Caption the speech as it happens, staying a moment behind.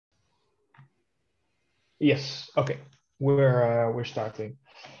Yes. Okay. We're starting.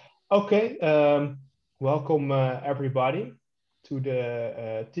 Okay. Welcome everybody to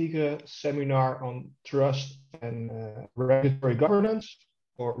the TiGRE seminar on trust and regulatory governance,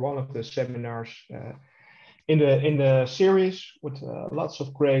 or one of the seminars in the series with lots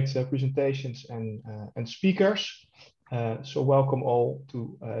of great presentations and speakers. So welcome all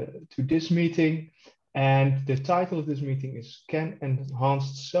to this meeting. And the title of this meeting is Can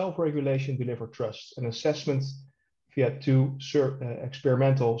Enhanced Self-Regulation Deliver Trust? An assessment via two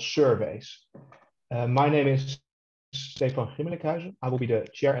experimental surveys. My name is Stephan Grimmelikhuijsen. I will be the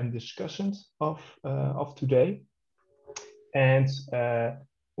chair and discussant of today. And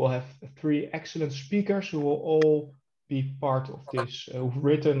we'll have three excellent speakers who will all be part of this, who've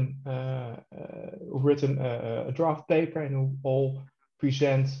written a draft paper and who all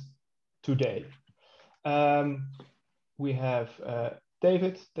present today. We have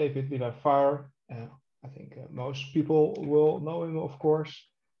David Levi-Faur. I think most people will know him, of course.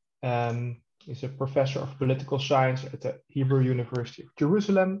 He's a professor of political science at the Hebrew University of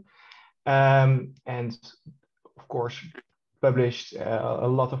Jerusalem. And of course, published a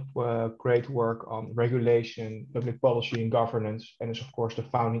lot of great work on regulation, public policy and governance, and is of course the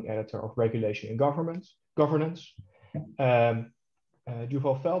founding editor of Regulation and Governance.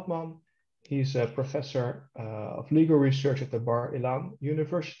 Yuval Feldman, he's a professor of legal research at the Bar Ilan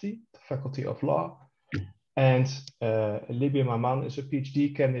University, the Faculty of Law. And Libby Maman is a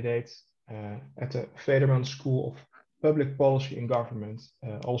PhD candidate at the Feldman School of Public Policy and Government,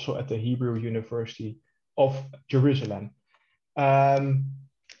 also at the Hebrew University of Jerusalem.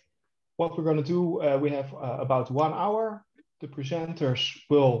 What we're going to do, we have about 1 hour. The presenters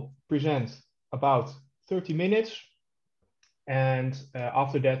will present about 30 minutes. And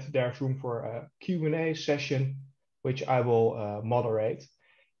after that, there's room for a Q&A session, which I will moderate.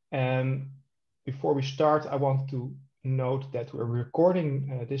 Before we start, I want to note that we're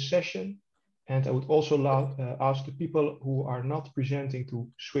recording this session. And I would also ask the people who are not presenting to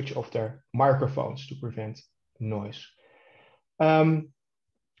switch off their microphones to prevent noise.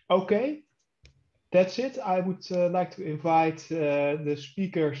 Okay, that's it. I would like to invite the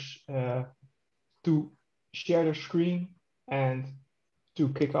speakers to share their screen and to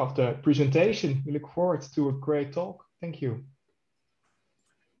kick off the presentation. We look forward to a great talk. Thank you.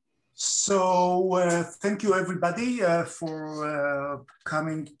 So thank you everybody for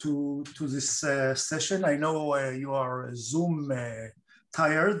coming to this session. I know you are Zoom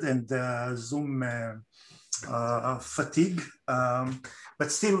tired and Zoom fatigue, but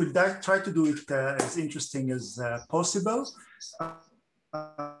still we'll try to do it as interesting as possible.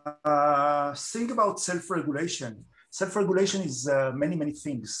 Think about self-regulation. Self-regulation is many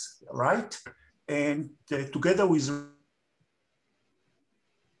things, right? And together with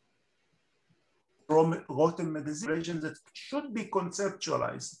Rotem magazine that should be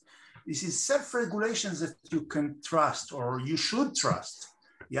conceptualized. This is self-regulation that you can trust or you should trust.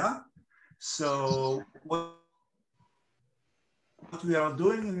 Yeah. So what we are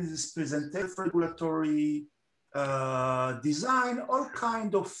doing in this presentation, regulatory design, all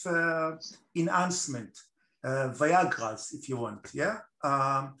kind of enhancement, Viagras, if you want, yeah,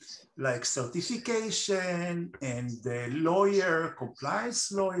 like certification and lawyer,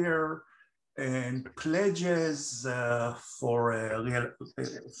 compliance lawyer, and pledges for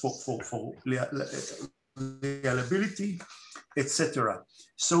reliability, etc.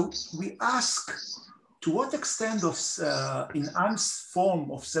 So we ask, to what extent of enhanced form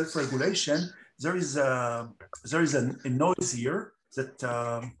of self-regulation there is a noise here that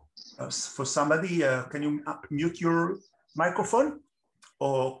for somebody, can you mute your microphone?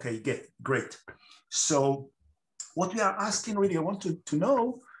 Okay, great. So what we are asking really, I want to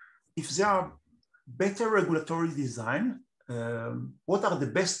know if there are better regulatory design, what are the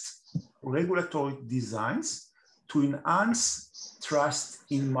best regulatory designs to enhance trust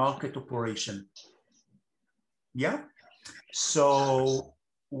in market operation? Yeah. So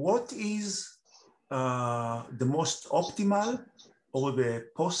what is the most optimal or the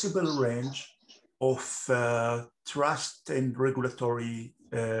possible range of trust and regulatory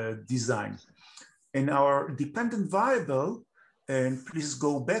design? And our dependent variable, and please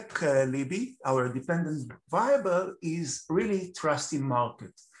go back, Libby, our dependent variable is really trust in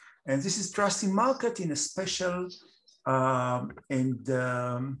market. And this is trust in market in a special and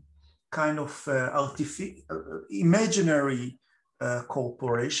kind of imaginary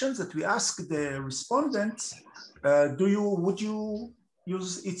corporations that we ask the respondents, would you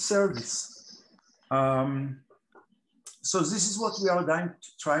use its service? So this is what we are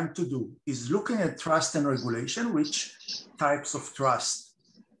trying to do, is looking at trust and regulation, which types of trust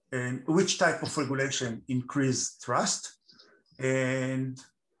and which type of regulation increase trust, and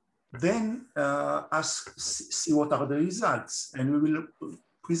then see what are the results, and we will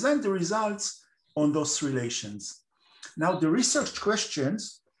present the results on those relations. Now, the research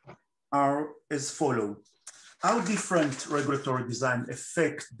questions are as follows. How different regulatory design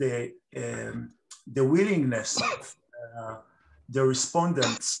affect the willingness of the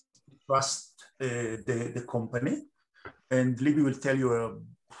respondents to trust the company? And Libby will tell you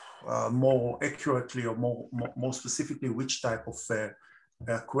more accurately or more specifically which type of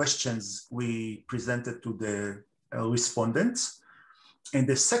questions we presented to the respondents. And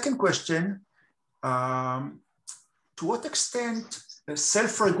the second question, to what extent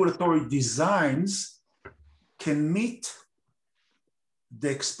self-regulatory designs can meet the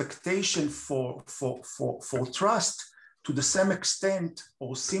expectation for trust to the same extent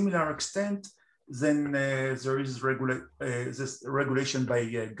or similar extent than there is this regulation by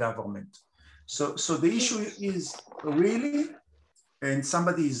government. So the issue is really, and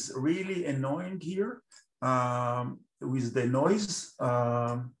somebody is really annoying here with the noise.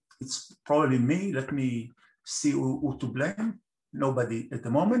 It's probably me. Let me see who to blame. Nobody at the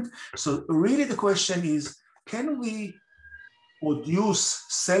moment. So really the question is, can we produce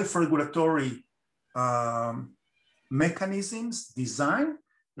self-regulatory mechanisms, design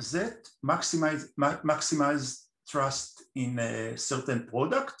that maximize trust in a certain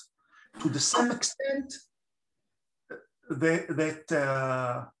product to the same extent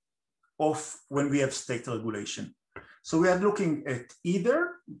that of when we have state regulation. So we are looking at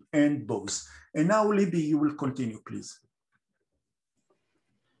either and both. And now, Libby, you will continue, please.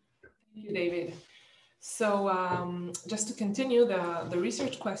 Thank you, David. So just to continue the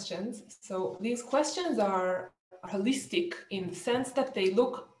research questions. So these questions are holistic in the sense that they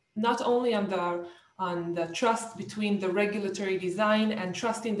look not only on the trust between the regulatory design and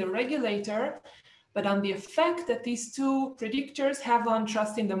trust in the regulator, but on the effect that these two predictors have on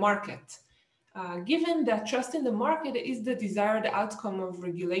trust in the market, given that trust in the market is the desired outcome of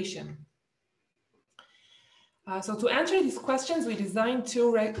regulation. So to answer these questions, we designed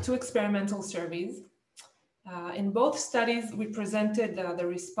two experimental surveys. In both studies, we presented the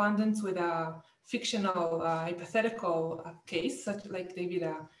respondents with a fictional hypothetical case, such like David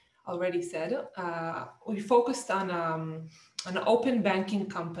already said. We focused on an open banking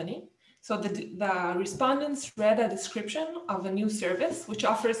company. So the respondents read a description of a new service which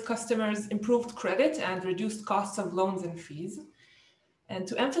offers customers improved credit and reduced costs of loans and fees. And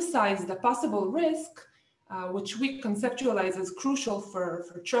to emphasize the possible risk, which we conceptualize as crucial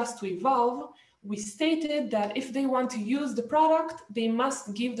for trust to evolve, we stated that if they want to use the product, they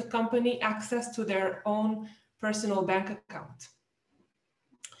must give the company access to their own personal bank account.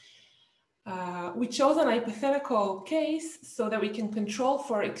 We chose an hypothetical case so that we can control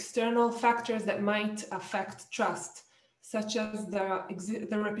for external factors that might affect trust, such as the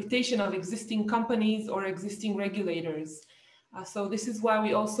reputation of existing companies or existing regulators. So this is why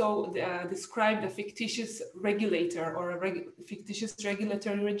we also described a fictitious regulator or a fictitious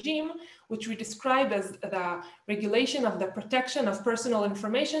regulatory regime, which we describe as the regulation of the protection of personal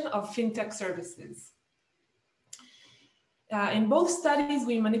information of fintech services. In both studies,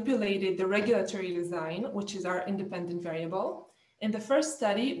 we manipulated the regulatory design, which is our independent variable. In the first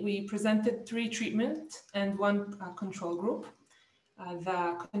study, we presented 3 treatment and 1 control group.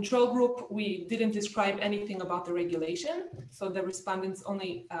 The control group, we didn't describe anything about the regulation. So the respondents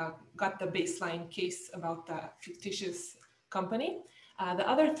only got the baseline case about the fictitious company. The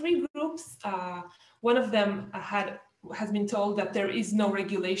other 3 groups, one of them has been told that there is no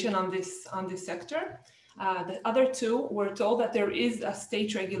regulation on this sector. The other 2 were told that there is a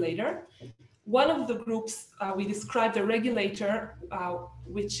state regulator. One of the groups, we described a regulator,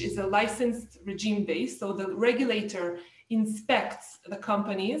 which is a licensed regime base. So the regulator inspects the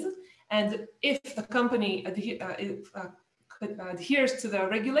companies, and if the company adheres to the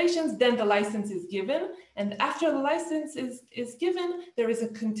regulations, then the license is given. And after the license is given, there is a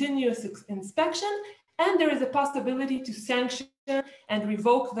continuous inspection, and there is a possibility to sanction and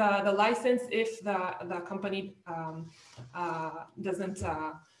revoke the license if the company doesn't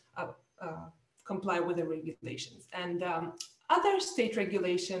comply with the regulations. And other state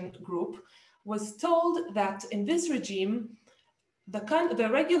regulation group was told that in this regime, the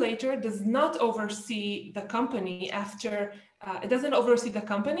regulator does not oversee the company after, it doesn't oversee the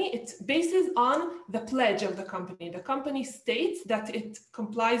company, it bases on the pledge of the company. The company states that it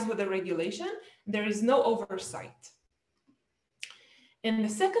complies with the regulation, there is no oversight. In the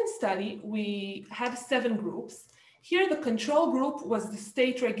second study, we had 7 groups. Here, the control group was the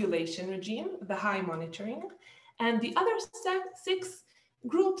state regulation regime, the high monitoring, and the other 6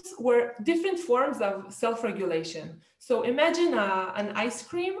 groups were different forms of self-regulation. So imagine an ice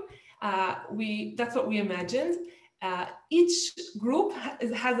cream. That's what we imagined. Each group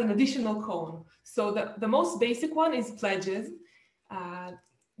has an additional cone. So the most basic one is pledges,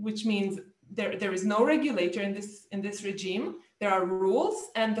 which means there is no regulator in this regime. There are rules,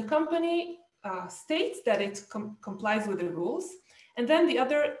 and the company states that it complies with the rules. And then the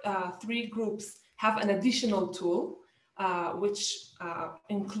other three groups have an additional tool, which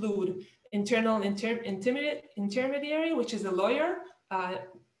include internal intermediary, which is a lawyer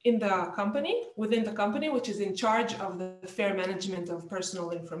within the company, which is in charge of the fair management of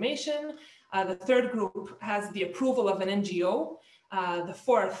personal information. The third group has the approval of an NGO. The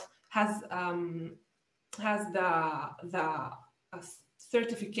fourth has the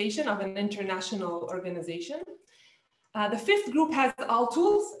certification of an international organization. The fifth group has all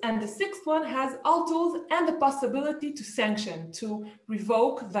tools, and the sixth one has all tools and the possibility to sanction, to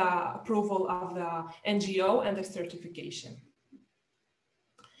revoke the approval of the NGO and the certification.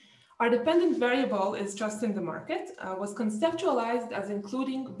 Our dependent variable is trust in the market, was conceptualized as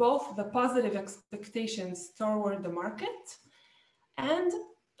including both the positive expectations toward the market and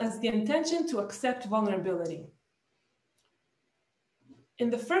as the intention to accept vulnerability. In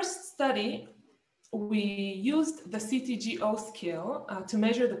the first study, we used the CTGO scale to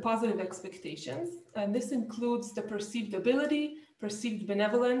measure the positive expectations, and this includes the perceived ability, perceived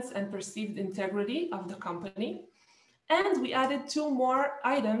benevolence, and perceived integrity of the company. And we added two more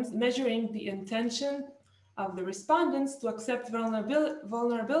items measuring the intention of the respondents to accept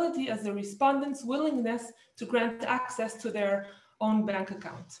vulnerability as the respondents' willingness to grant access to their own bank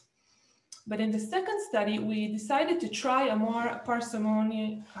account. But in the second study, we decided to try a more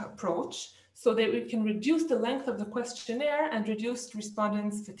parsimony approach so that we can reduce the length of the questionnaire and reduce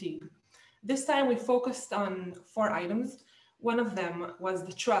respondents' fatigue. This time we focused on 4 items. One of them was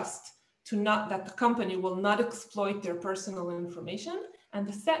the trust that the company will not exploit their personal information. And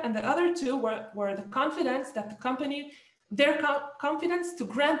the other 2 were the confidence that the company, their confidence to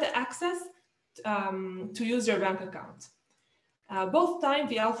grant the access to use their bank account. Both times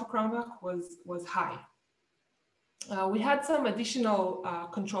the alpha Cronbach was high. We had some additional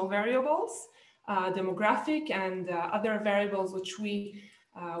control variables, demographic and other variables which we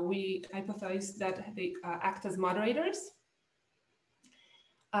hypothesized that they act as moderators.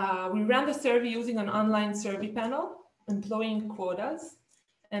 We ran the survey using an online survey panel employing quotas,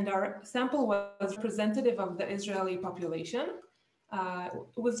 and our sample was representative of the Israeli population.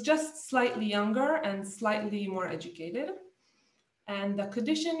 It was just slightly younger and slightly more educated, and the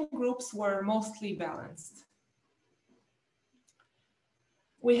condition groups were mostly balanced.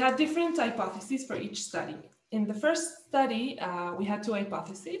 We had different hypotheses for each study. In the first study, we had 2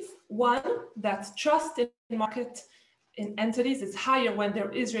 hypotheses. One, that trust in market in entities is higher when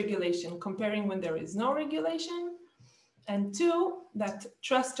there is regulation, comparing when there is no regulation. And 2, that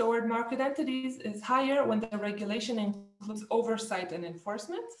trust toward market entities is higher when the regulation includes oversight and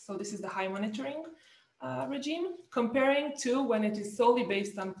enforcement. So this is the high monitoring regime, comparing to when it is solely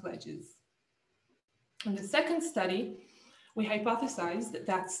based on pledges. In the second study, we hypothesized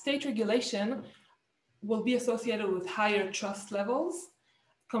that state regulation will be associated with higher trust levels,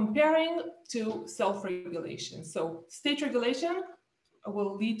 comparing to self-regulation. So state regulation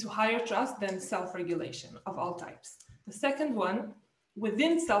will lead to higher trust than self-regulation of all types. The second one,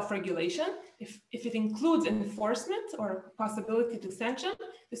 within self-regulation, if it includes enforcement or possibility to sanction,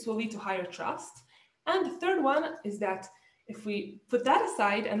 this will lead to higher trust. And the third one is that if we put that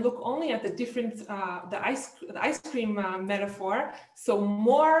aside and look only at the different, the ice cream metaphor, so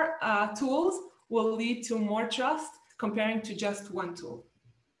more tools will lead to more trust comparing to just one tool.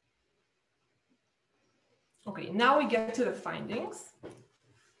 Okay, now we get to the findings.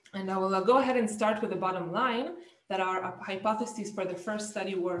 And I will go ahead and start with the bottom line that our hypotheses for the first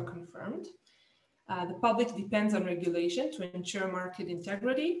study were confirmed. The public depends on regulation to ensure market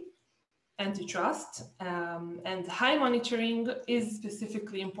integrity, antitrust, and high monitoring is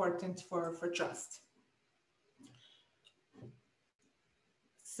specifically important for trust.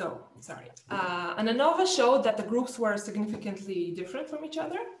 So, sorry. An ANOVA showed that the groups were significantly different from each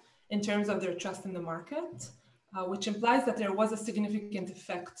other in terms of their trust in the market, which implies that there was a significant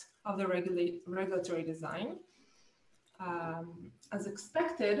effect of the regulatory design. As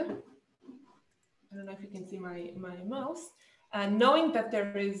expected, I don't know if you can see my mouse, knowing that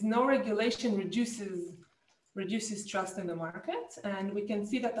there is no regulation reduces trust in the market. And we can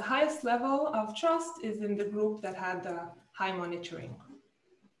see that the highest level of trust is in the group that had the high monitoring.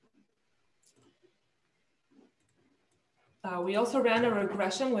 We also ran a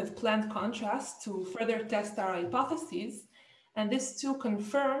regression with planned contrast to further test our hypotheses. And this too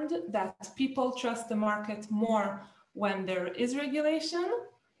confirmed that people trust the market more when there is regulation.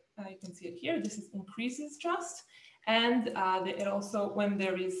 You can see it here, this increases trust. And it also, when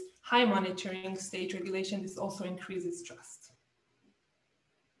there is high monitoring, state regulation, this also increases trust.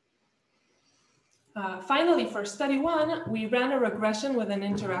 Finally, for study 1, we ran a regression with an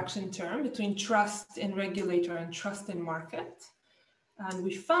interaction term between trust in regulator and trust in market. And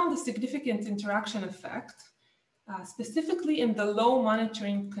we found a significant interaction effect, specifically in the low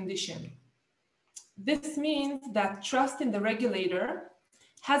monitoring condition. This means that trust in the regulator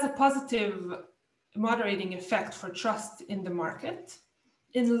has a positive moderating effect for trust in the market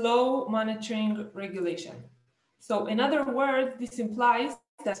in low monitoring regulation. So in other words, this implies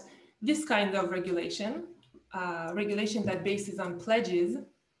that this kind of regulation, regulation that bases on pledges,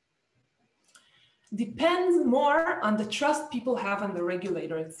 depends more on the trust people have on the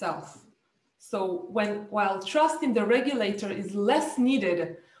regulator itself. So while trust in the regulator is less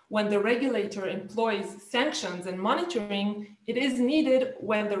needed when the regulator employs sanctions and monitoring, it is needed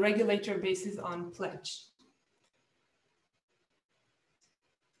when the regulator bases on pledge.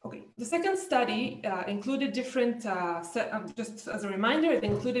 Okay, the second study included different, just as a reminder, it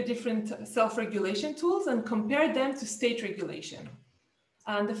included different self-regulation tools and compared them to state regulation.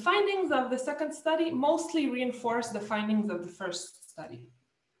 And the findings of the second study mostly reinforce the findings of the first study.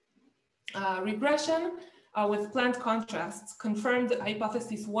 Regression with planned contrasts confirmed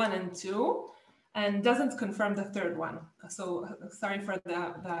hypotheses 1 and 2 and doesn't confirm the third one. So sorry for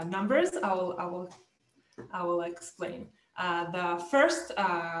the numbers, I will explain. The first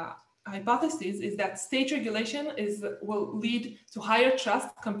hypothesis is that state regulation will lead to higher trust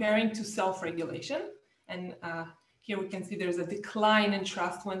comparing to self-regulation. And here we can see there's a decline in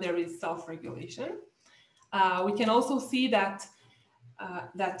trust when there is self-regulation. We can also see that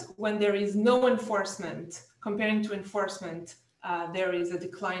when there is no enforcement, comparing to enforcement, there is a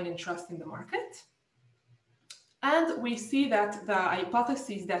decline in trust in the market. And we see that the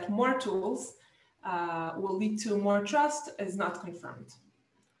hypothesis that more tools will lead to more trust is not confirmed.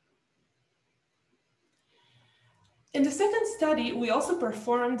 In the second study, we also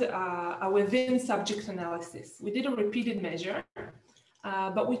performed a within subject analysis. We did a repeated measure,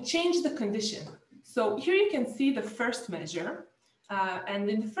 but we changed the condition. So here you can see the first measure. And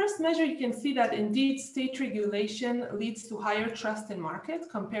in the first measure, you can see that indeed state regulation leads to higher trust in market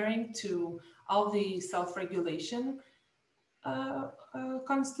comparing to all the self-regulation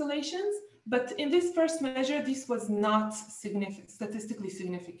constellations. But in this first measure, this was not statistically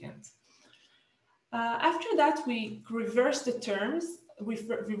significant. After that, we reversed the terms, we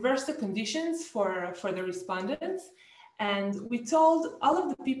reversed the conditions for the respondents. And we told all of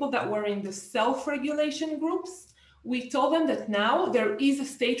the people that were in the self-regulation groups, we told them that now there is a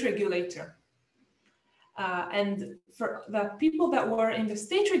state regulator. And for the people that were in the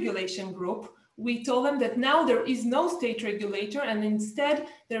state regulation group, we told them that now there is no state regulator and instead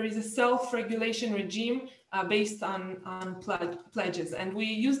there is a self-regulation regime based on pledges. And we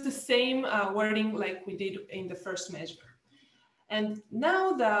used the same wording like we did in the first measure. And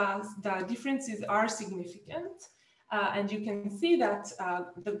now the differences are significant. And you can see that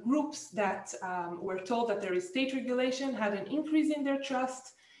the groups that were told that there is state regulation had an increase in their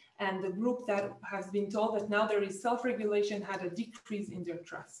trust, and the group that has been told that now there is self-regulation had a decrease in their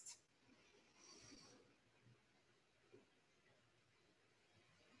trust.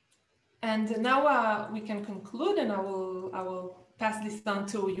 And now we can conclude, and I will pass this on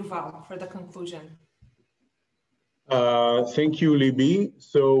to Yuval for the conclusion. Thank you, Libby.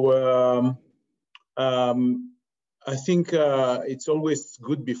 So I think it's always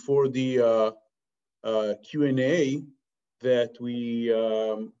good before the Q&A that we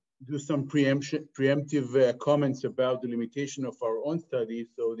do some preemptive comments about the limitation of our own study,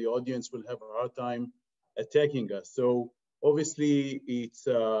 so the audience will have a hard time attacking us. So obviously, it's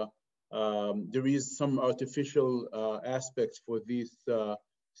there is some artificial aspects for this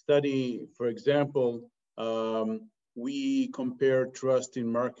study. For example, we compare trust in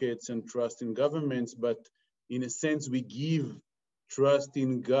markets and trust in governments, but in a sense, we give trust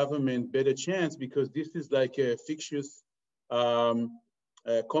in government better chance because this is like a fictitious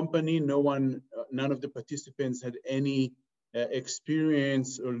company. None of the participants had any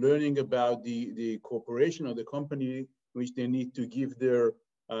experience or learning about the corporation or the company which they need to give their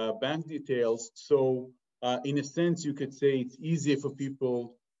bank details. So in a sense, you could say it's easier for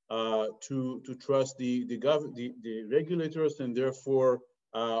people to trust the regulators, and therefore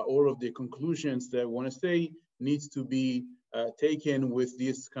all of the conclusions that I want to say needs to be taken with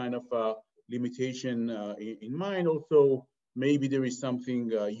this kind of limitation in mind. Also, maybe there is something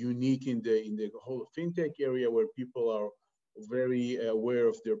unique in the whole fintech area where people are very aware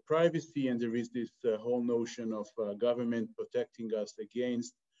of their privacy, and there is this whole notion of government protecting us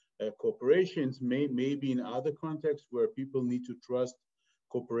against corporations, maybe in other contexts where people need to trust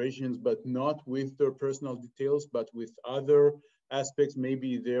corporations, but not with their personal details, but with other aspects.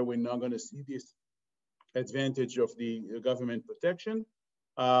 Maybe there we're not going to see this advantage of the government protection.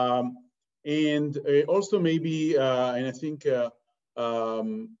 And also maybe, and I think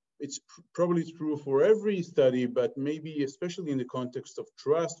it's probably true for every study, but maybe especially in the context of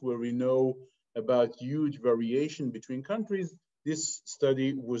trust, where we know about huge variation between countries. This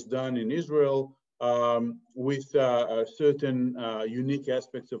study was done in Israel with certain unique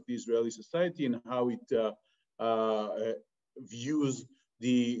aspects of the Israeli society and how it views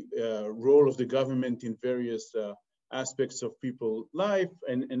the role of the government in various aspects of people's life.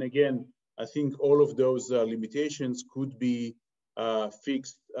 And again, I think all of those limitations could be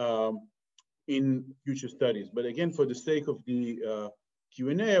fixed in future studies. But again, for the sake of the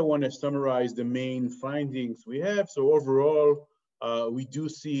Q&A, I want to summarize the main findings we have. So overall, we do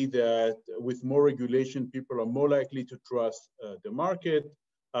see that with more regulation, people are more likely to trust the market.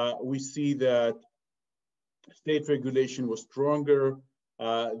 We see that state regulation was stronger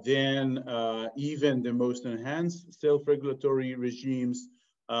than even the most enhanced self-regulatory regimes.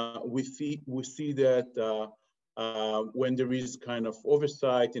 We see that when there is kind of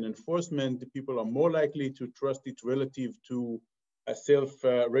oversight and enforcement, the people are more likely to trust it relative to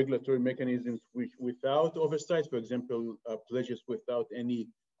self-regulatory mechanisms without oversight, for example, pledges without any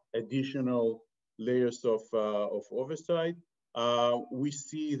additional layers of oversight. We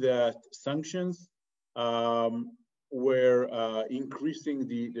see that sanctions were increasing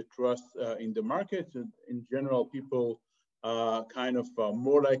the trust in the market. In general, people kind of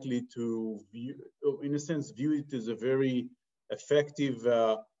more likely to view, in a sense, view it as a very effective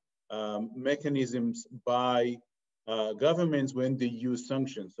mechanisms by governments when they use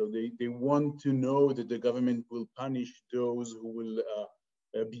sanctions. So they want to know that the government will punish those who will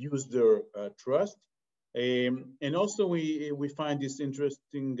abuse their trust. And also we find this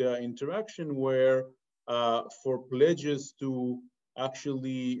interesting interaction where for pledges to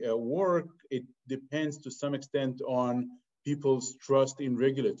actually work, it depends to some extent on people's trust in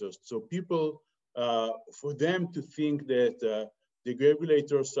regulators. So people, for them to think that the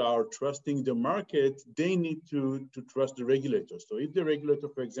regulators are trusting the market, they need to trust the regulators. So if the regulator,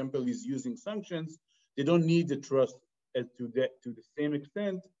 for example, is using sanctions, they don't need the trust to the same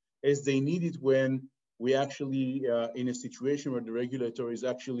extent as they need it when we actually in a situation where the regulator is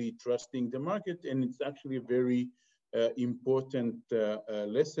actually trusting the market. And it's actually a very important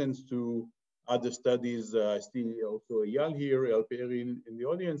lessons to other studies. I see also Eyal here, Eyal Pe'eri in the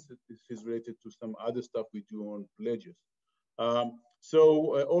audience. This is related to some other stuff we do on pledges.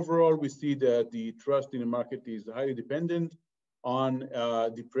 So overall, we see that the trust in the market is highly dependent on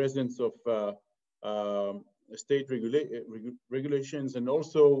the presence of state regulations, and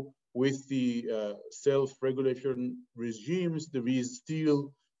also with the self-regulation regimes, there is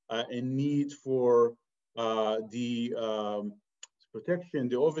still a need for the protection,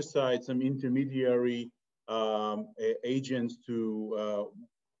 the oversight, some intermediary agents to,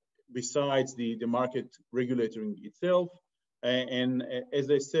 besides the market regulating itself. And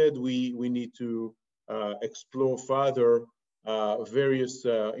as I said, we need to explore further various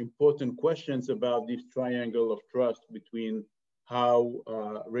important questions about this triangle of trust between how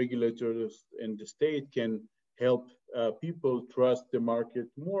regulators and the state can help people trust the market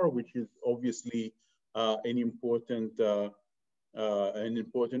more, which is obviously an important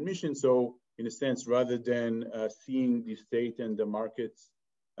mission. So in a sense, rather than seeing the state and the markets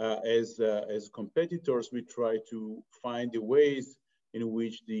as competitors, we try to find the ways in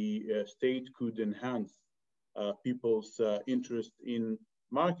which the state could enhance people's interest in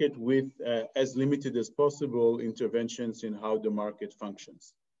market with as limited as possible interventions in how the market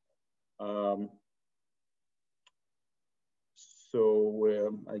functions. So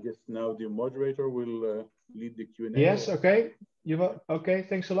I guess now the moderator will lead the Q&A. Yes, okay. Okay,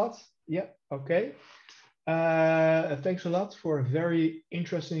 thanks a lot. Yeah, okay. Thanks a lot for a very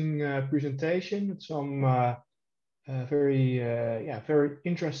interesting presentation with some very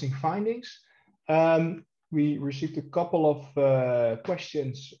interesting findings. We received a couple of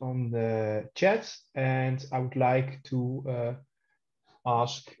questions on the chat, and I would like to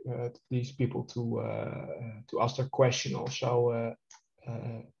ask these people to ask their question also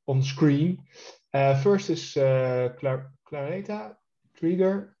on screen. First is Claretta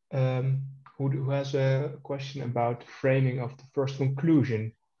Trigger, who has a question about framing of the first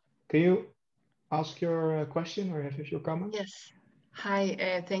conclusion. Can you ask your question or have your comments? Yes.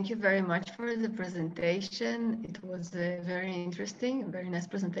 Hi, thank you very much for the presentation. It was very interesting, very nice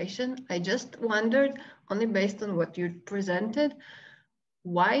presentation. I just wondered, only based on what you presented,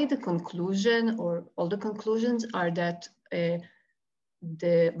 why the conclusion or all the conclusions are that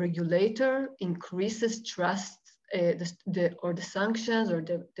the regulator increases trust, or the sanctions, or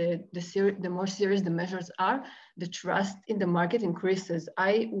the more serious the measures are, the trust in the market increases.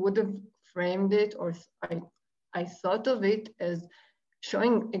 I would have framed it, or I thought of it as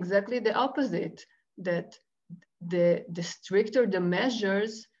showing exactly the opposite, that the stricter the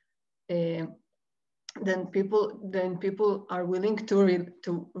measures, then people are willing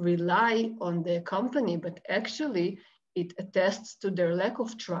to rely on the company, but actually it attests to their lack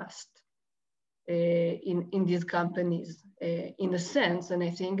of trust in these companies, in a sense. And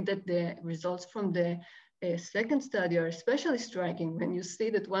I think that the results from the second study are especially striking when you see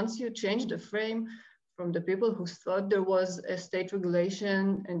that once you change the frame from the people who thought there was a state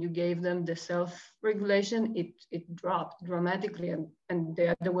regulation and you gave them the self-regulation, it dropped dramatically, and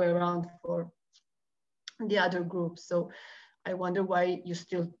the other way around for the other groups. So I wonder why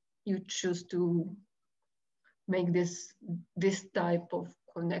you choose to make this type of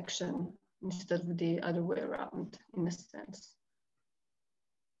connection instead of the other way around, in a sense.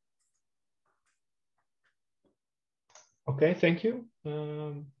 Okay, thank you.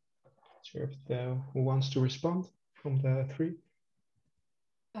 Sure, who wants to respond from the three?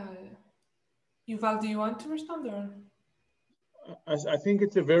 Yuval, do you want to respond, or? I think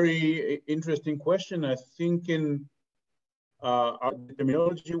it's a very interesting question. I think our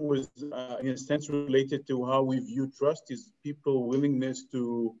terminology was, in a sense, related to how we view trust is people's willingness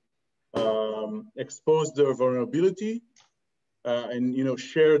to expose their vulnerability and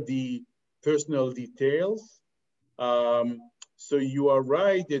share the personal details. So you are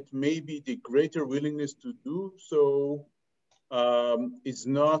right that maybe the greater willingness to do so is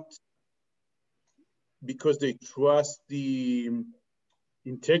not because they trust the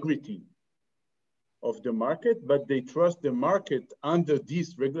integrity of the market, but they trust the market under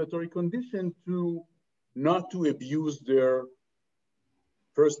this regulatory condition not to abuse their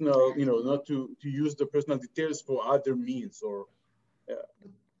personal, not to use the personal details for other means. Or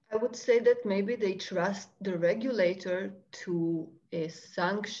I would say that maybe they trust the regulator to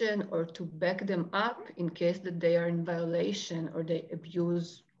sanction or to back them up in case that they are in violation or they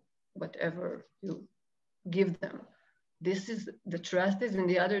abuse whatever you give them. The trust is in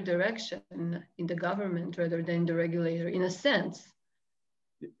the other direction, in the government rather than the regulator, in a sense.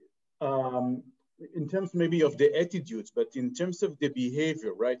 In terms maybe of the attitudes, but in terms of the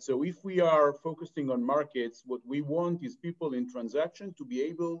behavior, right? So if we are focusing on markets, what we want is people in transaction to be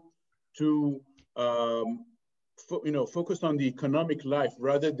able to focus on the economic life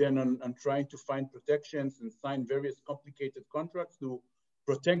rather than on trying to find protections and sign various complicated contracts to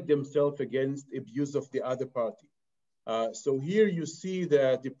protect themselves against abuse of the other party. So here you see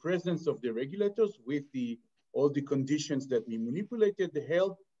that the presence of the regulators with all the conditions that we manipulated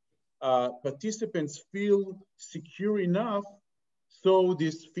help participants feel secure enough. So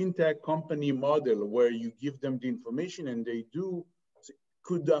this fintech company model where you give them the information and they do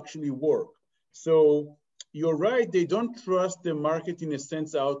could actually work. So you're right, they don't trust the market in a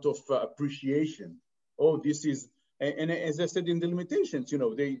sense out of appreciation. Oh, this is, and as I said in the limitations,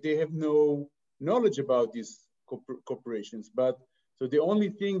 they have no knowledge about these corporations. But so the only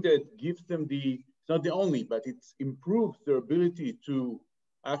thing that gives them it's not the only, but it improves their ability to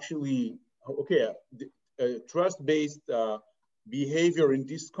actually, trust-based behavior in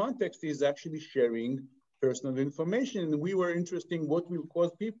this context is actually sharing personal information. And we were interested in what will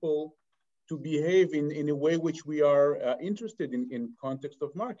cause people to behave in a way which we are interested in context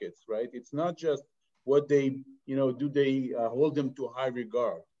of markets, right? It's not just what they, do they hold them to high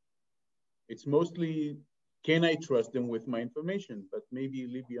regard? It's mostly, can I trust them with my information? But maybe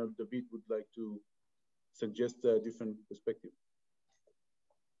Libby or David would like to suggest a different perspective.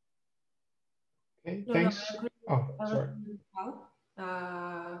 Okay, thanks. No, sorry.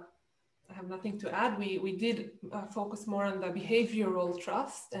 I have nothing to add. We did focus more on the behavioral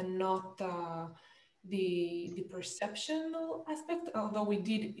trust and not the perceptual aspect, although we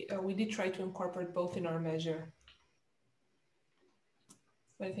did try to incorporate both in our measure.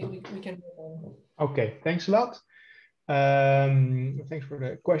 So I think we can move on. Okay, thanks a lot. Thanks for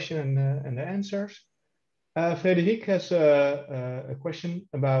the question and the answers. Frederic has a question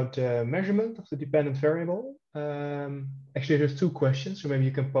about measurement of the dependent variable. Actually, there's two questions, so maybe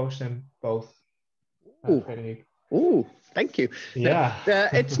you can post them both, Frederic. Oh, thank you. Yeah.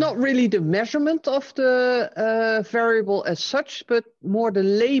 It's not really the measurement of the variable as such, but more the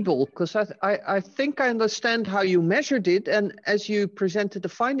label, because I think I understand how you measured it. And as you presented the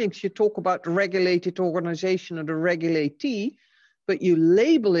findings, you talk about the regulated organization or the regulatee, but you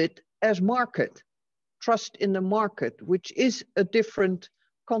label it as market, trust in the market, which is a different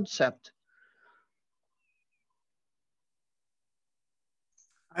concept.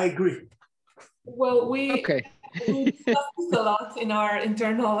 I agree. Well, we discussed this a lot in our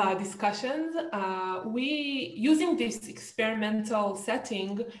internal discussions. Using this experimental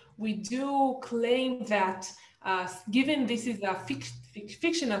setting, we do claim that given this is a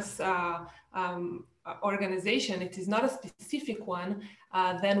fictitious organization, it is not a specific one,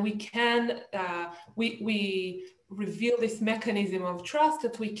 then we can, we reveal this mechanism of trust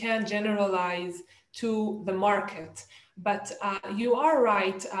that we can generalize to the market. But you are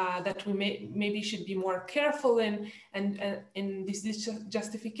right that we maybe should be more careful in this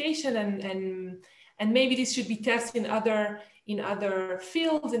justification, and maybe this should be tested in other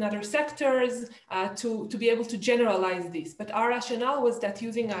fields, in other sectors, to be able to generalize this. But our rationale was that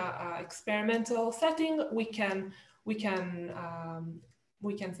using a experimental setting, we can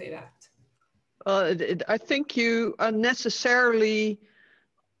say that. I think you unnecessarily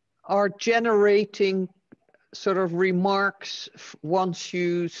are generating sort of remarks once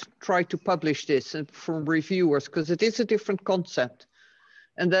you try to publish this from reviewers, because it is a different concept.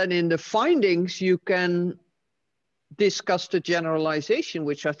 And then in the findings, you can discuss the generalization,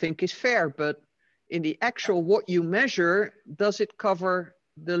 which I think is fair, but in the actual what you measure, does it cover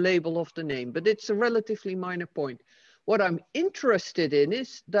the label of the name? But it's a relatively minor point. What I'm interested in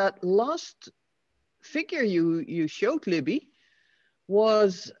is that last figure you showed, Libby,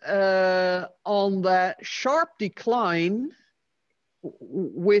 was on that sharp decline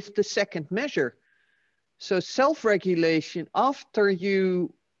with the second measure. So self-regulation, after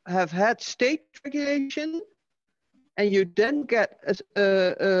you have had state regulation, and you then get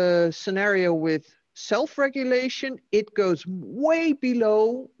a scenario with self-regulation, it goes way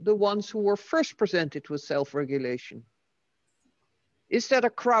below the ones who were first presented with self-regulation. Is that a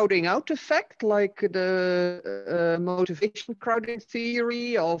crowding out effect, like the motivation crowding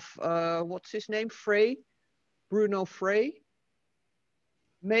theory of, what's his name, Bruno Frey?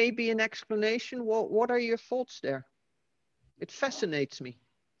 Maybe an explanation? What are your thoughts there? It fascinates me.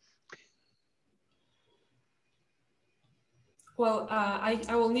 Well, I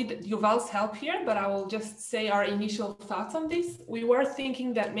will need Yuval's help here, but I will just say our initial thoughts on this. We were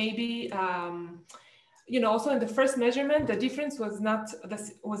thinking that maybe, also in the first measurement, the difference was not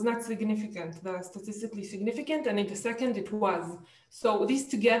significant, statistically significant, and in the second it was. So these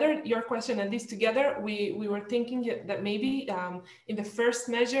together, your question and these together, we were thinking that maybe in the first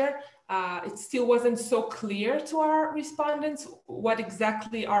measure, it still wasn't so clear to our respondents what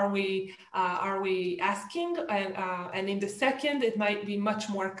exactly are we asking, and in the second it might be much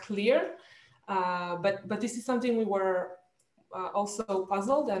more clear. But this is something we were also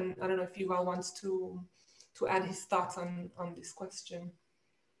puzzled, and I don't know if Yuval wants to add his thoughts on this question.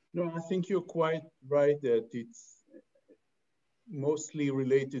 No, I think you're quite right that it's mostly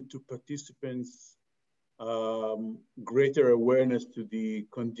related to participants' greater awareness to the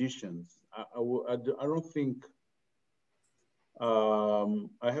conditions. I don't think,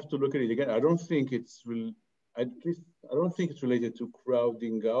 I have to look at it again. I don't think it's related to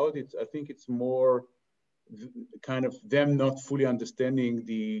crowding out. I think it's more kind of them not fully understanding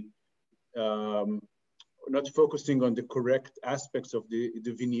not focusing on the correct aspects of the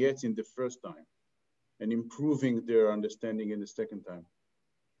vignettes in the first time and improving their understanding in the second time.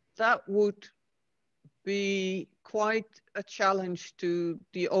 That would be quite a challenge to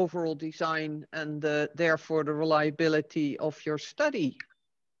the overall design and therefore the reliability of your study,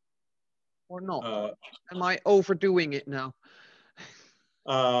 or not? Am I overdoing it now?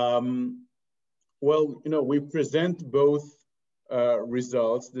 Well, we present both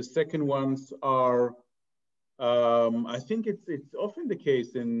results. The second ones are, I think it's often the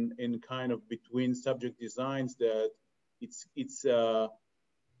case in kind of between subject designs that it's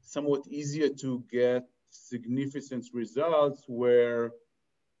somewhat easier to get significant results where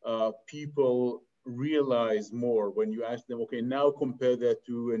people realize more when you ask them, okay, now compare that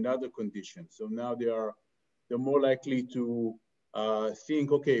to another condition. So now they're more likely to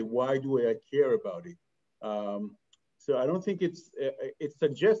think, okay, why do I care about it? So I don't think it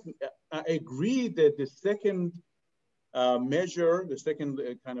suggests, I agree that the second measure, the second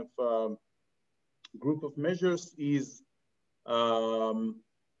kind of group of measures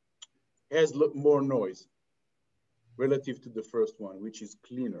has more noise relative to the first one, which is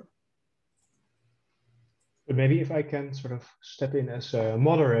cleaner. But maybe if I can sort of step in as a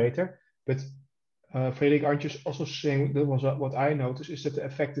moderator, but Frederik, aren't you also saying that was what I noticed is that the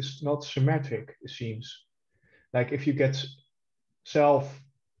effect is not symmetric, it seems. Like if you get self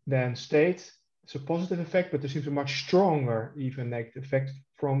then state, it's a positive effect, but there seems a much stronger even negative effect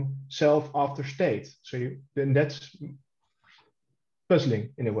from self after state. So then that's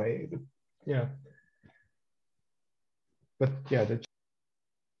puzzling in a way. But, yeah. But yeah, that's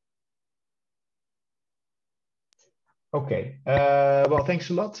okay. Well, thanks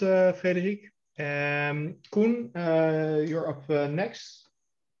a lot, Frederik. Koen, you're up next.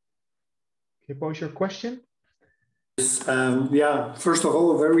 Can you pose your question? Yes, yeah, first of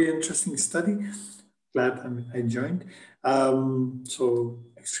all, a very interesting study. Glad I joined. So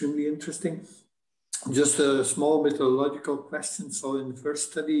extremely interesting. Just a small methodological question. So in the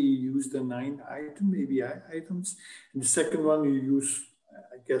first study, you used the 9 ABI items. In the second one, you use,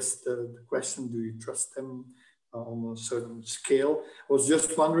 I guess, the question, do you trust them on a certain scale? I was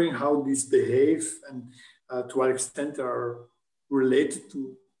just wondering how these behave and to what extent they are related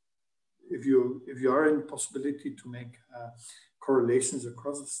to if you are in possibility to make correlations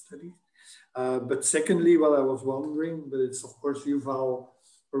across the study. But secondly, what I was wondering, but it's of course Yuval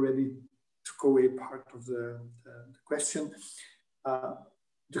already took away part of the question,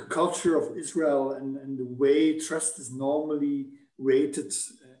 the culture of Israel and the way trust is normally rated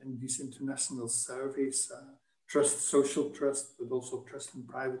in these international surveys, trust, social trust, but also trust in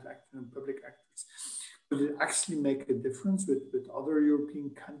private actors and public actors. Would it actually make a difference with other European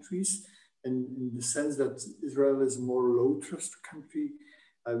countries in the sense that Israel is a more low trust country,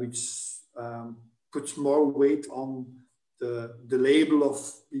 which puts more weight on the label of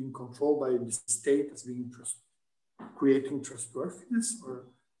being controlled by the state as being creating trustworthiness,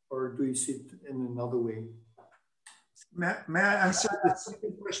 or do you see it in another way? May I answer the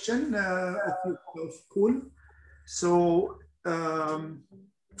second question of Koen? So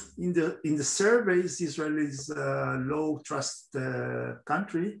in the surveys, Israel is a low trust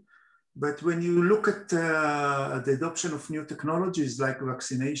country. But when you look at the adoption of new technologies like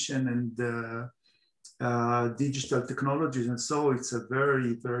vaccination and digital technologies, and so it's a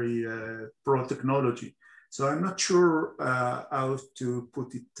very, very pro-technology. So I'm not sure how to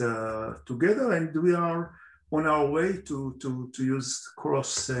put it together, and we are on our way to use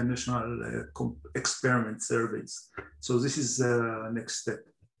cross-national experiment surveys. So this is the next step.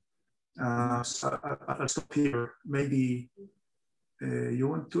 So I'll stop here. Maybe you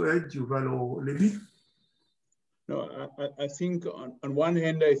want to add, Yuval or Libby? No, I think on one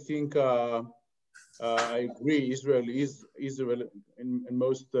hand, I think I agree. Israel in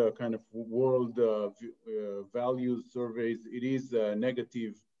most kind of world value surveys, it is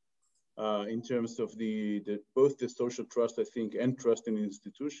negative in terms of both the social trust, I think, and trust in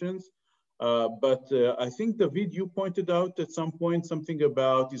institutions. But I think, David, you pointed out at some point something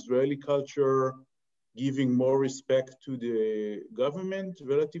about Israeli culture giving more respect to the government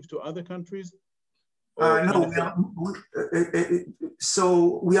relative to other countries? No,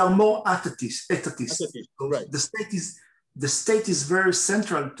 so we are more etatists. So right. The state is very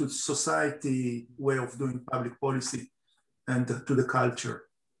central to society way of doing public policy and to the culture.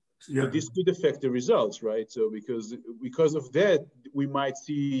 Yeah. But this could affect the results, right? So because of that, we might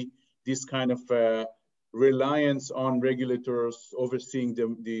see this kind of reliance on regulators overseeing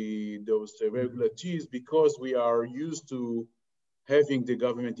those regulators, because we are used to having the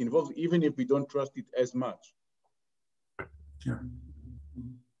government involved, even if we don't trust it as much. Yeah.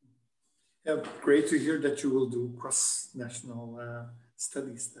 Yeah, great to hear that you will do cross-national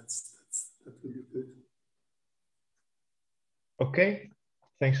studies. That will be good. Okay,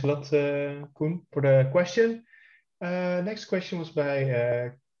 thanks a lot, Koen, for the question. Next question was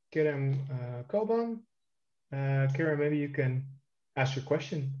by Kerem Koban. Kerem, maybe you can ask your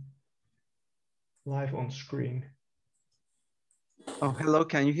question live on screen. Oh, hello,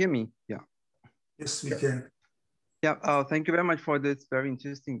 can you hear me? Yeah. Yes, we can. Yeah, thank you very much for this very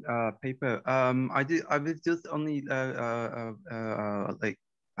interesting paper. I was just only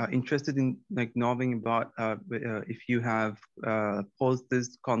interested in knowing about if you have posed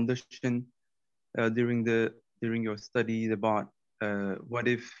this condition during your study about what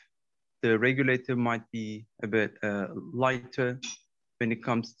if the regulator might be a bit lighter when it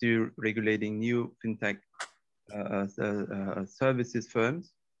comes to regulating new fintech services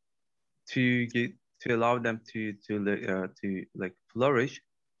firms to allow them to flourish,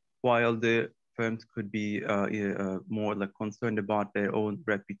 while the firms could be more concerned about their own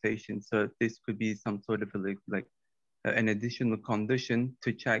reputation. So this could be some sort of an additional condition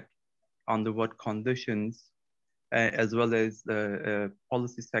to check under what conditions, as well as the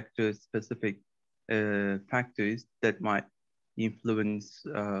policy sector specific factors that might influence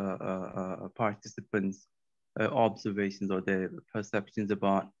participants' observations or their perceptions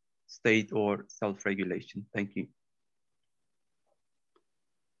about state or self-regulation? Thank you.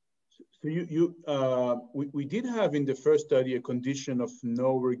 So we did have in the first study a condition of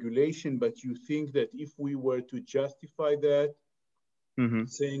no regulation, but you think that if we were to justify that,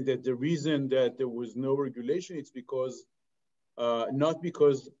 saying that the reason that there was no regulation, it's because, not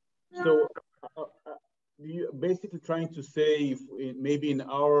because, so you're basically trying to say if maybe in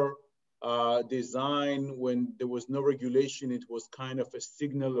our design, when there was no regulation, it was kind of a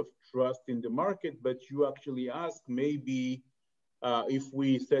signal of trust in the market, but you actually ask maybe if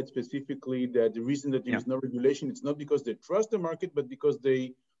we said specifically that the reason that there is no regulation, it's not because they trust the market, but because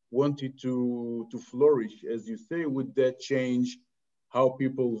they want it to flourish, as you say. Would that change how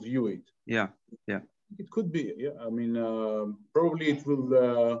people view it? Yeah. It could be, yeah. I mean, probably it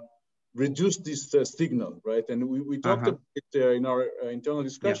will reduce this signal, right? And we talked about it in our internal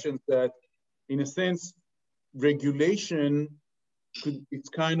discussions that, in a sense, regulation it's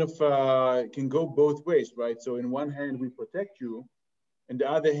kind of can go both ways, right? So in one hand, we protect you, and the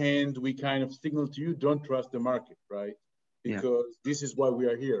other hand, we kind of signal to you, don't trust the market, right? Because this is why we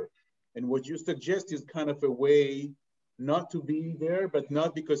are here. And what you suggest is kind of a way not to be there, but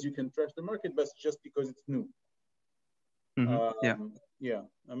not because you can trust the market, but just because it's new. Yeah,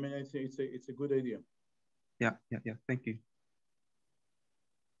 I mean, it's a good idea. Yeah. Thank you.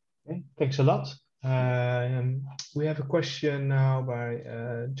 Okay, thanks a lot. We have a question now by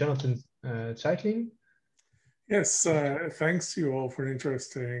Jonathan Zeitling. Yes, thanks to you all for an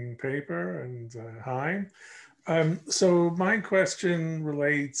interesting paper, and hi. So my question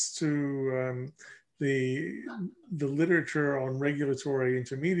relates to the literature on regulatory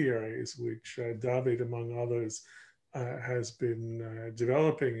intermediaries, which David, among others, has been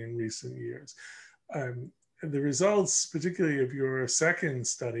developing in recent years. The results, particularly of your second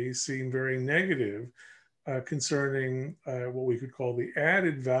study, seem very negative concerning what we could call the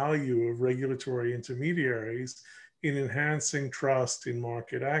added value of regulatory intermediaries in enhancing trust in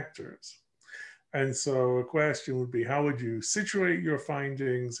market actors. And so a question would be, how would you situate your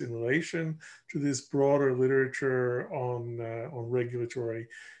findings in relation to this broader literature on regulatory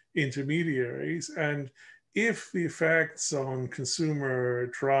intermediaries? And if the effects on consumer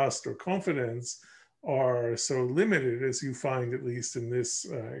trust or confidence are so limited, as you find at least in this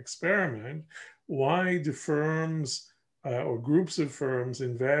experiment, why do firms or groups of firms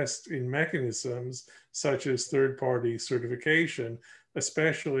invest in mechanisms such as third-party certification,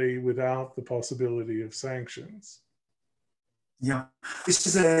 especially without the possibility of sanctions? Yeah, this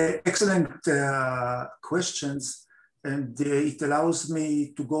is an excellent questions, and it allows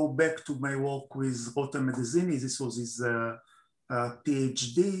me to go back to my work with Rotem Medezini. This was his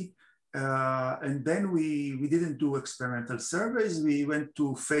PhD. And then we didn't do experimental surveys. We went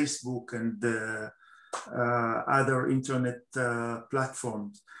to Facebook and other internet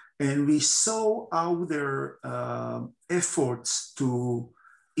platforms. And we saw how their efforts to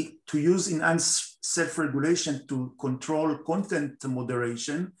use enhanced self-regulation to control content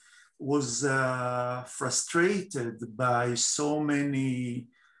moderation was frustrated by so many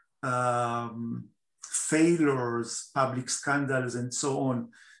failures, public scandals, and so on.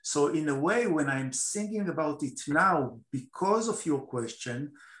 So in a way, when I'm thinking about it now, because of your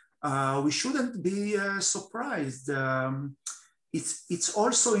question, we shouldn't be surprised. It's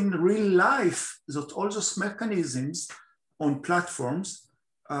also in real life that all those mechanisms on platforms,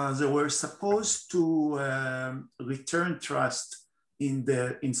 they were supposed to return trust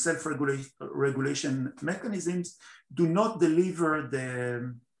in self-regulation mechanisms, do not deliver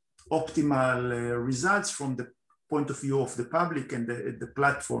the optimal results from the point of view of the public and the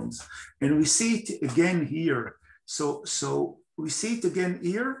platforms. And we see it again here. So we see it again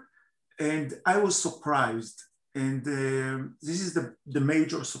here, and I was surprised. And this is the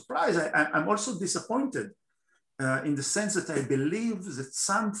major surprise. I'm also disappointed in the sense that I believe that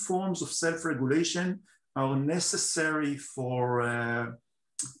some forms of self-regulation are necessary for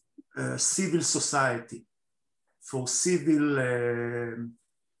civil society, for civil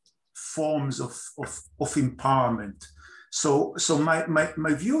forms of empowerment. So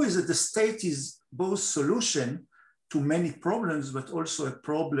my view is that the state is both solution to many problems, but also a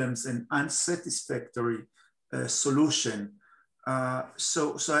problems and unsatisfactory solution.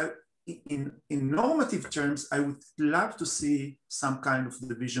 In normative terms, I would love to see some kind of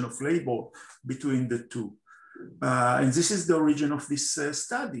division of labor between the two. And this is the origin of this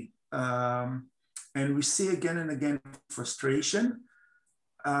study. And we see again and again frustration,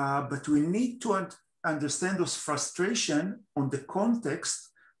 but we need to understand those frustration on the context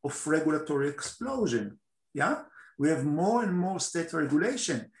of regulatory explosion. Yeah, we have more and more state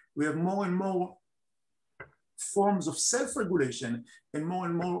regulation. We have more and more forms of self-regulation and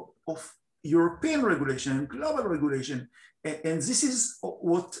more of European regulation and global regulation. And this is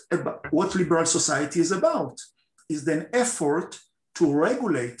what liberal society is about, is an effort to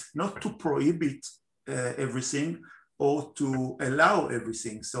regulate, not to prohibit everything or to allow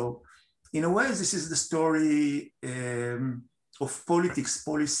everything. So in a way, this is the story of politics,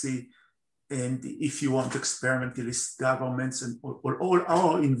 policy, and if you want, experimentalist governments, and all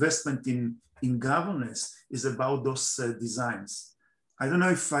our investment in governance is about those designs. I don't know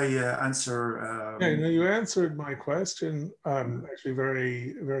if I answer. Yeah, no, you answered my question actually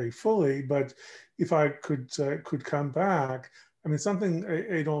very, very fully. But if I could come back, I mean,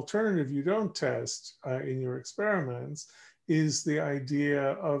 an alternative you don't test in your experiments is the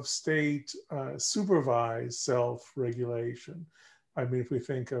idea of state supervised self-regulation. I mean, if we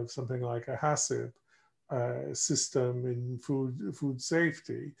think of something like a HACCP system in food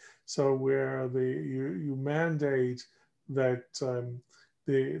safety, so where you mandate that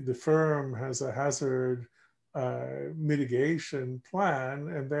the firm has a hazard mitigation plan,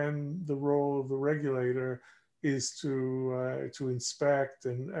 and then the role of the regulator is to inspect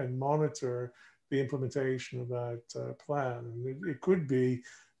and monitor the implementation of that plan. And it could be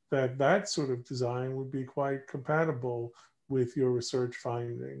that sort of design would be quite compatible with your research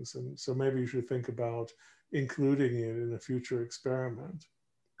findings. And so maybe you should think about including it in a future experiment.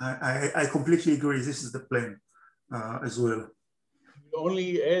 I completely agree. This is the plan as well.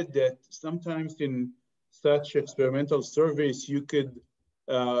 Only add that sometimes in such experimental surveys, you could,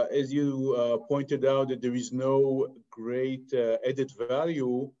 as you pointed out, that there is no great added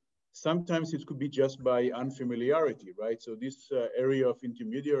value. Sometimes it could be just by unfamiliarity, right? So this area of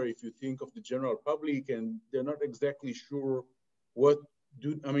intermediary, if you think of the general public and they're not exactly sure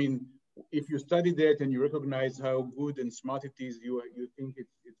I mean, if you study that and you recognize how good and smart it is, you think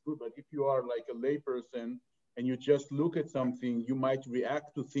it's good. But if you are like a layperson and you just look at something, you might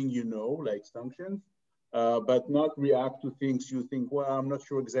react to things you know, like sanctions, but not react to things you think, well, I'm not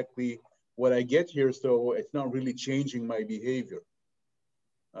sure exactly what I get here, so it's not really changing my behavior.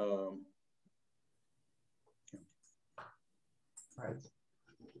 Right.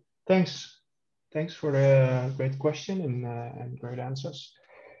 Thanks for the great question and great answers.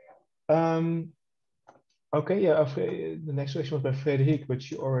 Okay, yeah, the next question was by Frederic, but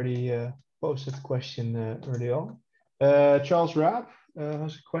you already posted the question early on. Charles Raab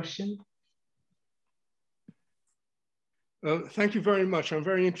has a question. Thank you very much. I'm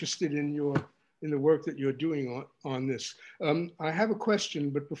very interested in the work that you're doing on this. I have a question,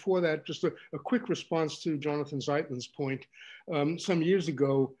 but before that, just a quick response to Jonathan Zeitlin's point. Some years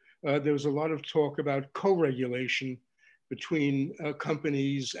ago, there was a lot of talk about co-regulation between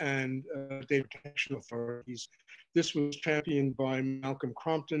companies and data protection authorities. This was championed by Malcolm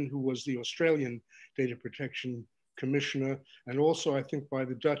Crompton, who was the Australian Data Protection Commissioner, and also I think by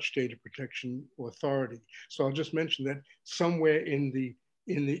the Dutch Data Protection Authority. So I'll just mention that somewhere in the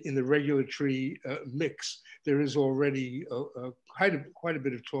regulatory mix, there is already quite a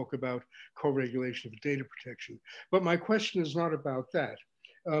bit of talk about co-regulation of data protection. But my question is not about that.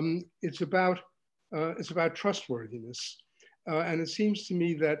 It's about trustworthiness. And it seems to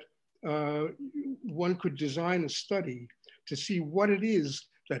me that one could design a study to see what it is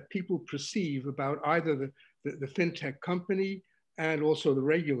that people perceive about either the fintech company and also the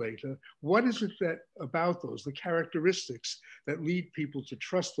regulator. What is it that about those, the characteristics that lead people to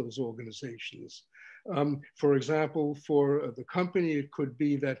trust those organizations? For example, for the company, it could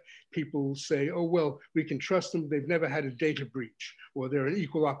be that people say, oh, well, we can trust them. They've never had a data breach, or they're an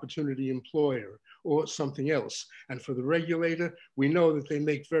equal opportunity employer, or something else. And for the regulator, we know that they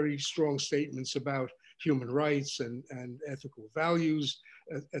make very strong statements about human rights and ethical values,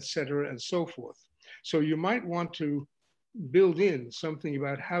 et cetera, and so forth. So you might want to build in something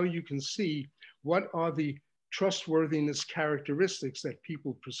about how you can see what are the trustworthiness characteristics that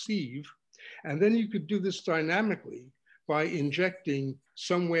people perceive. And then you could do this dynamically by injecting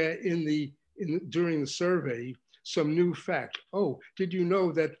somewhere during the survey some new fact. Oh, did you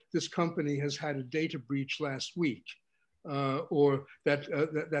know that this company has had a data breach last week? Or that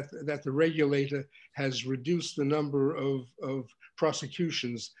the regulator has reduced the number of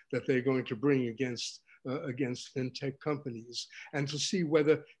prosecutions that they're going to bring against fintech companies, and to see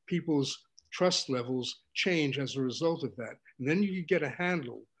whether people's trust levels change as a result of that. And then you get a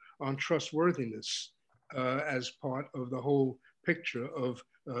handle on trustworthiness as part of the whole picture of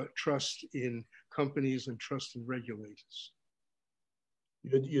trust in companies and trust in regulators.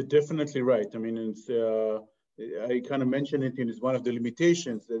 You're definitely right. I mean, it's, I kind of mentioned it in one of the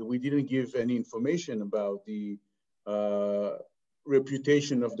limitations that we didn't give any information about the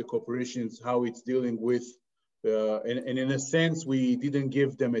reputation of the corporations, how it's dealing with, and in a sense, we didn't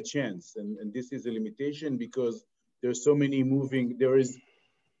give them a chance. And this is a limitation because there's so many moving, there is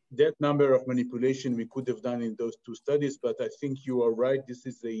that number of manipulation we could have done in those two studies, but I think you are right. This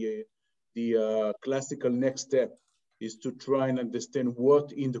is the classical next step is to try and understand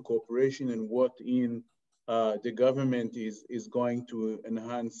what in the corporation and what in the government is going to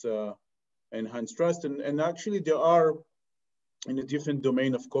enhance trust. And actually there are, in a different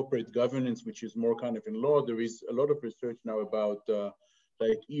domain of corporate governance, which is more kind of in law, there is a lot of research now about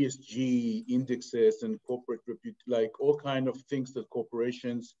like ESG indexes and corporate like all kind of things that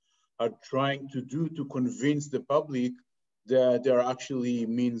corporations are trying to do to convince the public that they are actually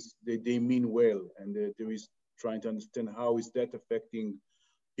they mean well, and there is trying to understand how is that affecting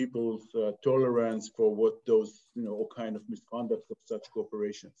people's tolerance for what those, all kind of misconduct of such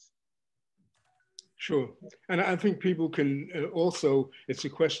corporations. Sure. And I think people can also, it's a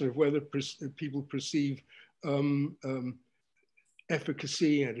question of whether people perceive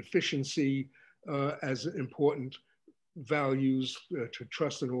efficacy and efficiency as important values to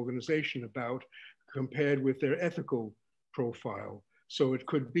trust an organization about, compared with their ethical profile. So it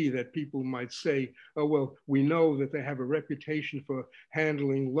could be that people might say, oh, well, we know that they have a reputation for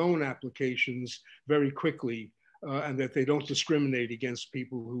handling loan applications very quickly, and that they don't discriminate against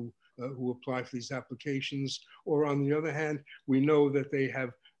people who apply for these applications. Or on the other hand, we know that they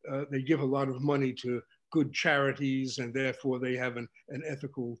give a lot of money to good charities, and therefore they have an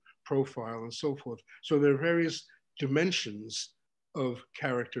ethical profile and so forth. So there are various dimensions of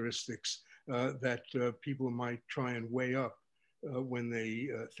characteristics that people might try and weigh up when they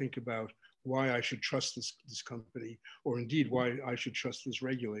think about why I should trust this company, or indeed why I should trust this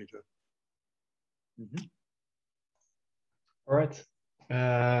regulator. Mm-hmm. All right,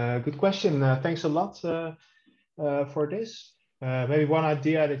 good question. Thanks a lot for this. Maybe one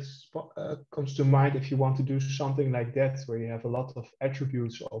idea that comes to mind if you want to do something like that, where you have a lot of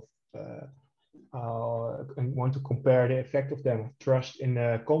attributes of and want to compare the effect of them, trust in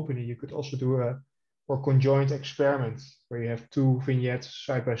a company, you could also do a or conjoined experiment where you have two vignettes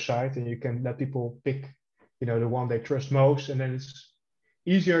side by side, and you can let people pick, the one they trust most, and then it's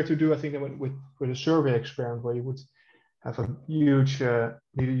easier to do, I think, than with a survey experiment where you would have a huge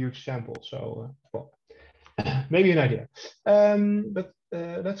need a huge sample. So, well, maybe an idea. But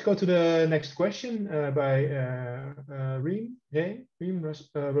let's go to the next question by Reem. Hey, Reem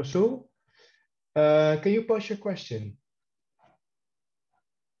Rasul. Can you pose your question?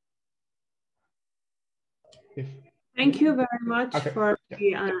 Thank you very much for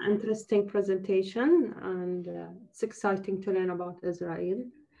the interesting presentation, and it's exciting to learn about Israel.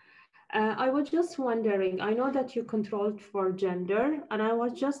 I was just wondering, I know that you controlled for gender, and I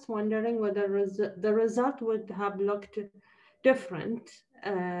was just wondering whether the result would have looked different.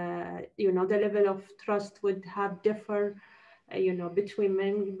 The level of trust would have differed, between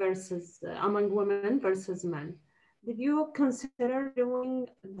men versus, among women versus men. Did you consider doing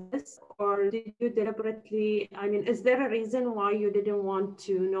this, or did you deliberately, is there a reason why you didn't want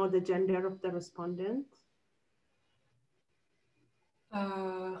to know the gender of the respondent?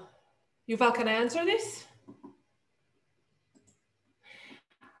 Yuval, can I answer this?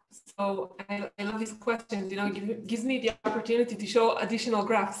 So I love these questions, it gives me the opportunity to show additional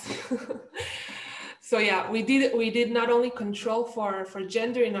graphs. So yeah, we did not only control for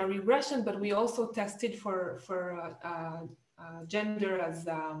gender in our regression, but we also tested for gender as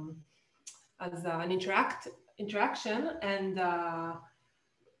an interaction. And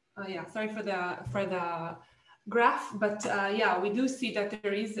yeah, sorry for the graph, but yeah, we do see that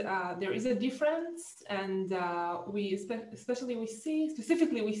there is a difference, and we see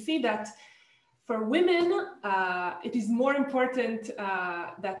that for women, it is more important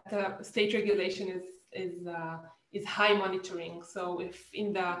that state regulation is high monitoring. So if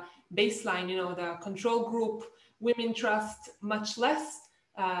in the baseline, the control group, women trust much less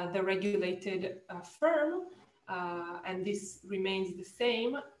the regulated firm, and this remains the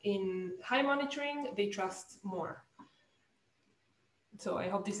same. In high monitoring, they trust more. So I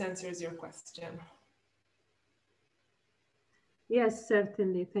hope this answers your question. Yes,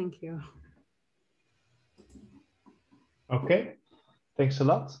 certainly. Thank you. Okay, thanks a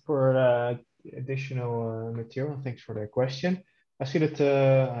lot for the additional material. Thanks for the question. I see that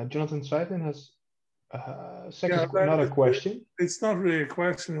Jonathan Seidman has another question. It's not really a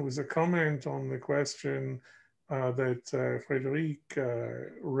question, it was a comment on the question that Frederic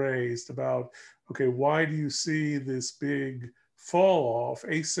raised about, okay, why do you see this big fall off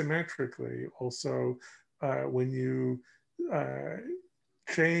asymmetrically also when you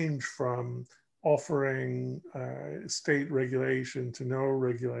change from offering state regulation to no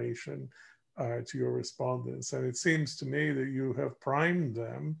regulation to your respondents. And it seems to me that you have primed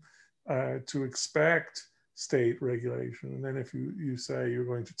them to expect state regulation. And then if you say you're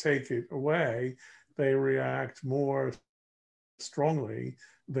going to take it away, they react more strongly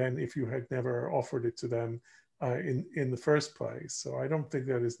than if you had never offered it to them in the first place. So I don't think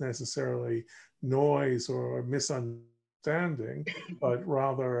that is necessarily noise or misunderstanding, but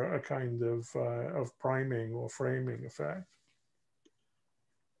rather a kind of priming or framing effect.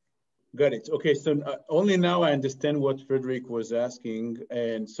 Got it. Okay, so only now I understand what Frederick was asking.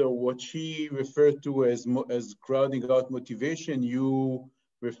 And so what she referred to as crowding out motivation, you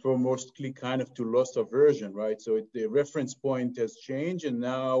refer mostly kind of to loss aversion, right? So the reference point has changed, and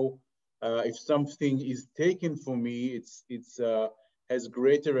now if something is taken from me, it's has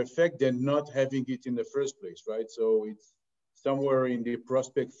greater effect than not having it in the first place, right? So it's somewhere in the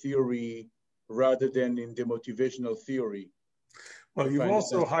prospect theory rather than in the motivational theory. Well, you've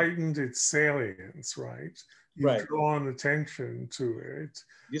also heightened its salience, right? You've drawn attention to it.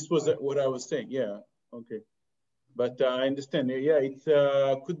 This was what I was saying, yeah, okay. But I understand, yeah, it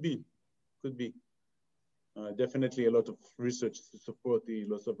could be. Definitely a lot of research to support the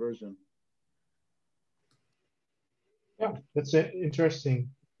loss aversion. Yeah, that's an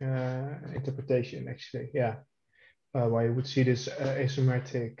interesting interpretation, actually, yeah. Why you would see this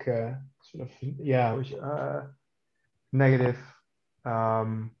asymmetric sort of, yeah, which, negative,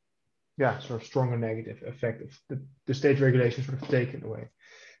 yeah, sort of stronger negative effect of the state regulation sort of taken away.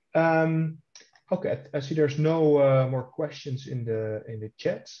 Okay, I see there's no more questions in the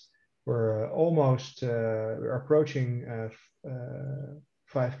chat. We're almost we're approaching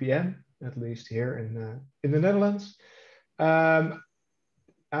 5 p.m. at least here in the Netherlands. I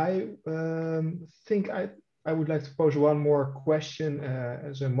think I would like to pose one more question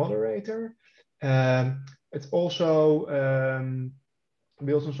as a moderator. It's also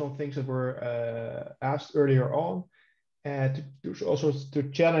built on some things that were asked earlier on, and to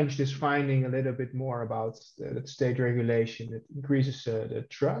challenge this finding a little bit more about the state regulation that increases the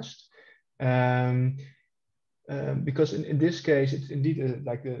trust. Because in this case, it's indeed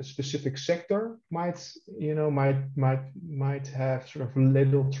like a specific sector might have sort of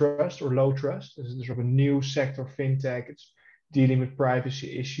little trust or low trust. This is sort of a new sector, fintech. It's dealing with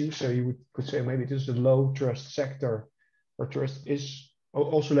privacy issues. So you could say maybe this is a low trust sector, or trust is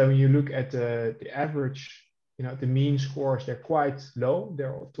also when you look at the average, the mean scores, they're quite low.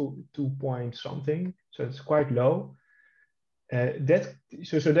 They're 2 point something. So it's quite low.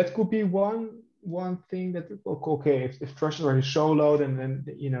 So that could be one thing that, okay, if trust is already so low, then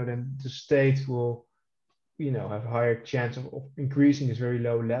the state will have a higher chance of increasing this very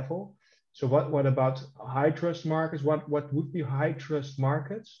low level. So what about high trust markets? What would be high trust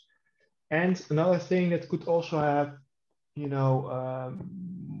markets? And another thing that could also have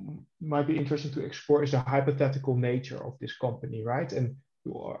might be interesting to explore is the hypothetical nature of this company, right? And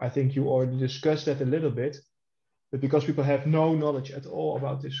I think you already discussed that a little bit. But because people have no knowledge at all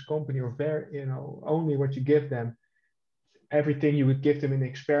about this company, or very, only what you give them, everything you would give them in the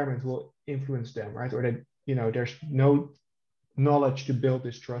experiment will influence them, right? Or that, there's no knowledge to build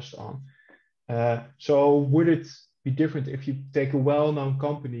this trust on. So would it be different if you take a well-known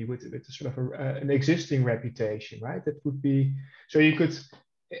company with sort of an existing reputation, right? That would be, so you could,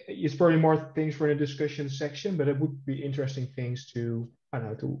 it's probably more things for the discussion section, but it would be interesting things to, I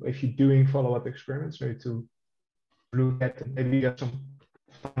don't know, if you're doing follow-up experiments, or to look at, and maybe get some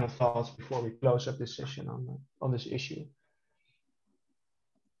final thoughts before we close up this session on this issue.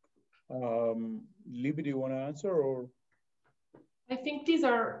 Libby, do you want to answer, or? I think these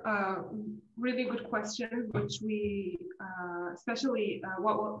are really good questions, which we, especially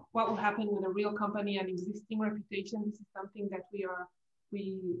what will happen with a real company and existing reputation. This is something that we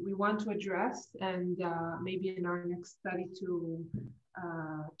want to address, and maybe in our next study to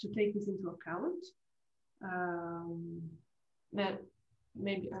take this into account.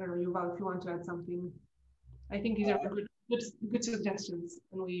 Maybe, I don't know, Yuval, if you want to add something. I think these are good suggestions,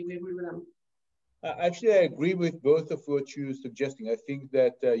 and we agree with them. Actually, I agree with both of what you're suggesting. I think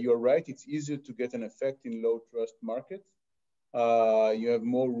that you're right. It's easier to get an effect in low trust markets. You have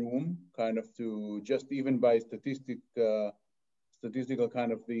more room kind of to just, even by statistical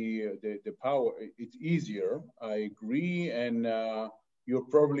kind of the power, it's easier. I agree. And you're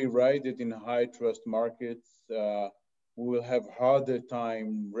probably right that in high trust markets, we will have harder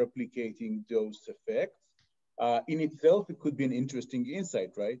time replicating those effects. In itself, it could be an interesting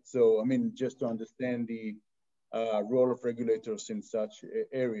insight, right? So, I mean, just to understand the role of regulators in such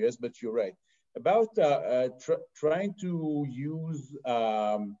areas, but you're right. about trying to use,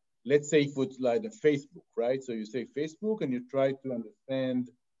 let's say, if it's like a Facebook, right? So you say Facebook, and you try to understand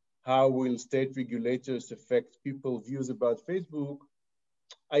how will state regulators affect people's views about Facebook.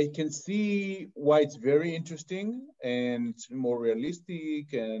 I can see why it's very interesting and more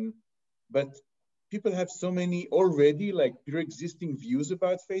realistic, but people have so many already like pre-existing views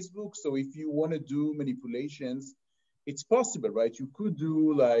about Facebook. So if you want to do manipulations, it's possible, right? You could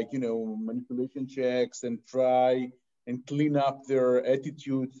do like, you know, manipulation checks and try and clean up their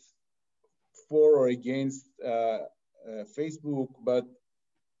attitudes for or against Facebook, but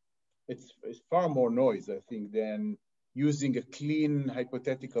it's far more noise, I think, than using a clean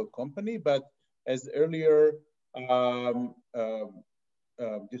hypothetical company. But as earlier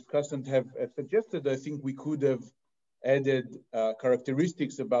discussants have suggested, I think we could have added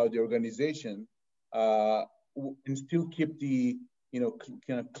characteristics about the organization and still keep the, you know,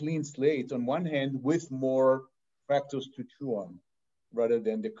 kind of clean slate on one hand with more factors to chew on rather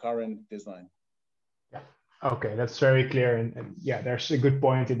than the current design. Yeah. Okay, that's very clear. And yeah, there's a good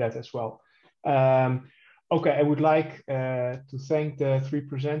point in that as well. Okay, I would like to thank the three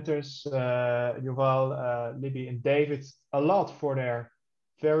presenters, Yuval, Libby, and David, a lot for their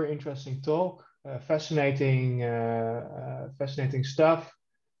very interesting talk. Fascinating stuff.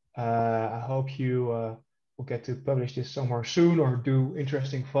 I hope you will get to publish this somewhere soon or do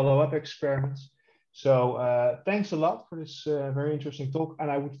interesting follow-up experiments. So thanks a lot for this very interesting talk. And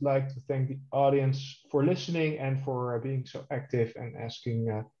I would like to thank the audience for listening and for being so active and asking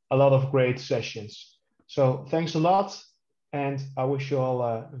a lot of great sessions. So thanks a lot, and I wish you all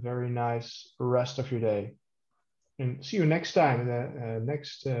a very nice rest of your day. And see you next time,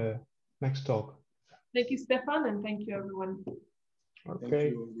 next talk. Thank you, Stephan, and thank you, everyone. Okay.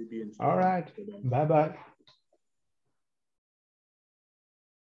 Thank you, Libby and Stephan. All right. Bye-bye.